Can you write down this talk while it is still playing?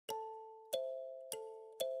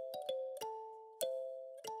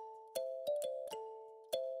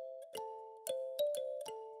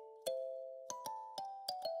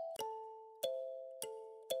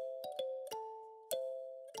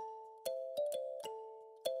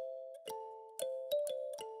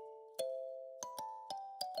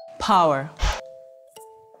Power.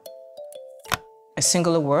 A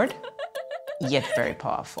singular word, yet very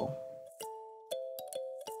powerful.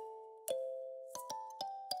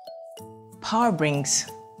 Power brings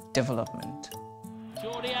development.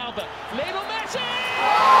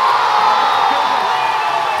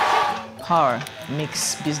 Power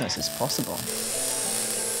makes businesses possible.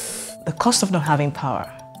 The cost of not having power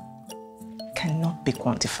cannot be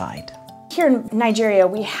quantified. Here in Nigeria,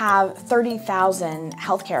 we have 30,000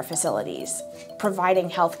 healthcare facilities providing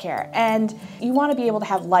healthcare, and you want to be able to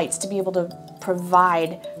have lights to be able to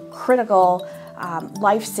provide critical,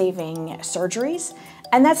 life-saving surgeries,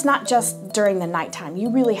 and that's not just during the nighttime. You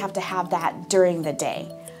really have to have that during the day.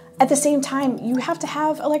 At the same time, you have to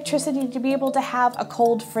have electricity to be able to have a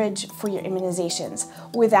cold fridge for your immunizations.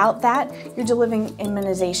 Without that, you're delivering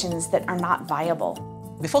immunizations that are not viable.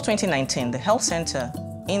 Before 2019, the health center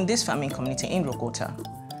in this farming community in Rokota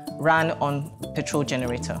ran on petrol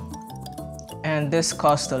generator, and this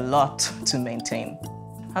cost a lot to maintain.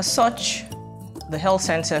 As such, the health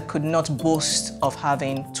center could not boast of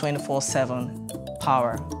having 24/7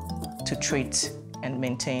 power to treat and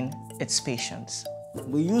maintain its patients.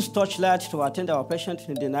 We use torchlight to attend our patients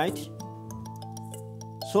in the night.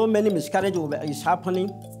 So many miscarriages is happening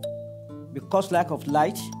because lack of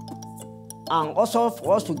light. And also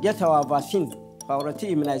for us to get our vaccine, priority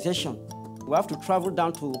immunization, we have to travel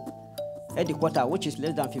down to Rokota, which is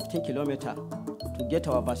less than 15 kilometers, to get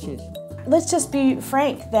our vaccines. Let's just be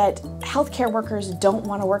frank that healthcare workers don't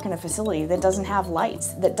want to work in a facility that doesn't have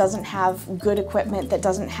lights, that doesn't have good equipment, that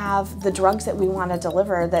doesn't have the drugs that we want to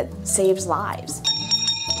deliver that saves lives.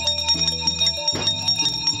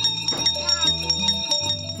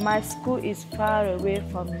 My school is far away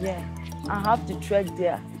from here. I have to trek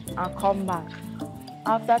there and come back.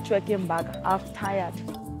 After trekking back, I'm tired.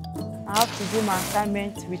 I have to do my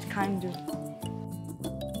assignment with candle.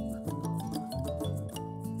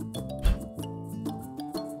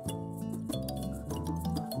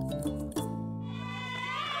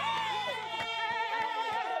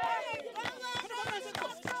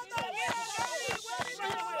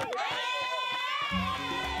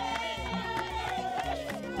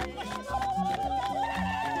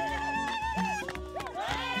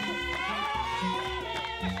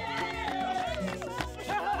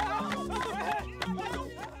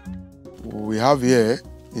 We have here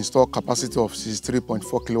installed capacity of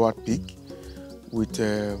 63.4 kilowatt peak with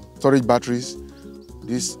storage batteries.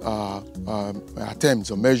 These are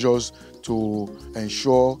attempts or measures to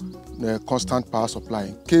ensure the constant power supply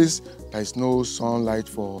in case there is no sunlight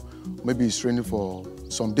for maybe it's raining for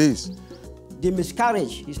some days. The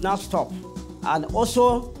miscarriage is now stopped, and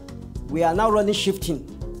also we are now running shifting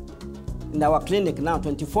in our clinic now.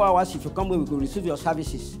 24 hours, if you come, we will receive your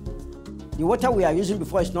services. The water we are using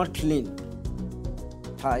before is not clean.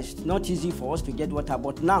 It's not easy for us to get water,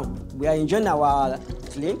 but now we are enjoying our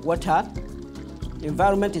clean water. The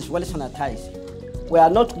environment is well sanitized. We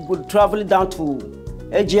are not traveling down to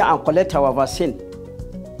AG and collect our vaccine.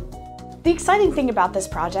 The exciting thing about this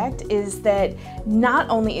project is that not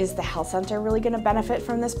only is the health center really going to benefit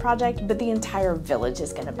from this project, but the entire village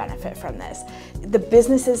is going to benefit from this. The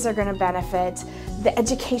businesses are going to benefit, the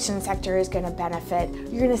education sector is going to benefit.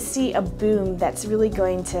 You're going to see a boom that's really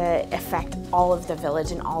going to affect all of the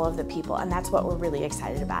village and all of the people, and that's what we're really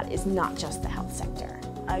excited about, is not just the health sector.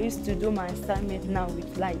 I used to do my assignment now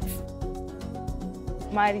with lights.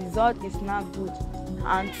 My result is not good,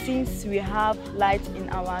 and since we have light in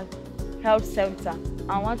our health center,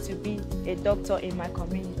 I want to be a doctor in my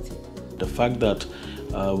community. The fact that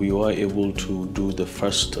we were able to do the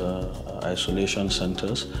first isolation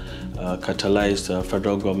centers catalyzed the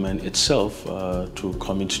federal government itself to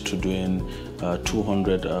commit to doing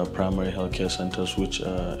 200 primary healthcare centers, which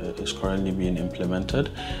is currently being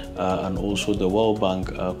implemented, and also the World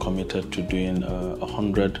Bank committed to doing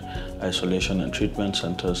 100 isolation and treatment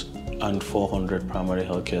centers and 400 primary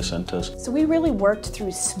healthcare centers. So we really worked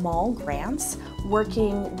through small grants,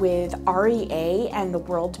 working with REA and the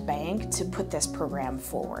World Bank to put this program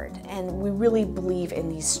forward. And we really believe in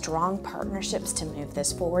these strong partnerships to move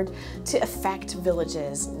this forward to affect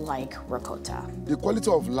villages like Rokota. The quality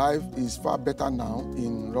of life is far better now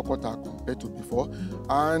in Rokota compared to before.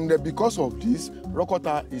 And because of this,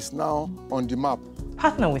 Rokota is now on the map.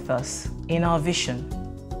 Partner with us in our vision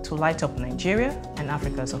to light up Nigeria and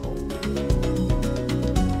Africa as a whole.